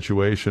create a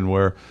situation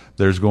where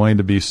there's going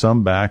to be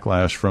some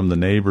backlash from the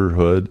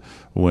neighborhood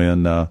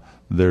when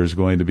there's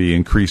going to be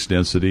increased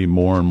density,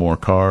 more and more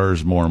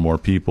cars, more and more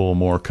people,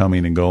 more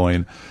coming and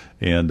going,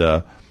 and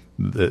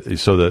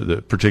so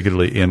that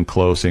particularly in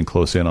close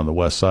in on the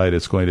west side,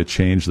 it's going to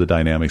change the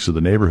dynamics of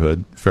the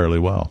neighborhood fairly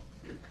well.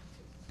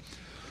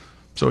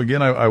 So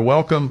again, I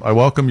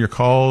welcome your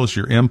calls,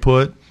 your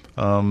input.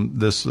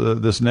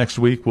 This next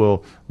week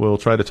we'll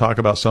try to talk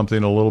about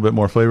something a little bit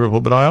more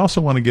favorable, but I also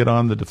want to get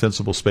on the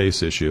defensible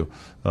space issue.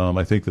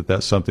 I think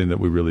that's something that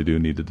we really do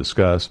need to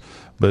discuss.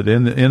 But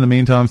in the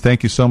meantime,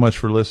 thank you so much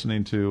for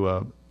listening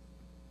to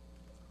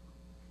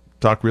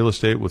Talk Real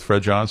Estate with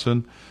Fred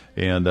Johnson.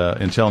 And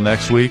until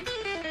next week,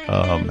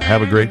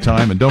 have a great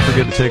time, and don't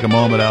forget to take a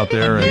moment out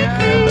there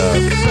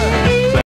and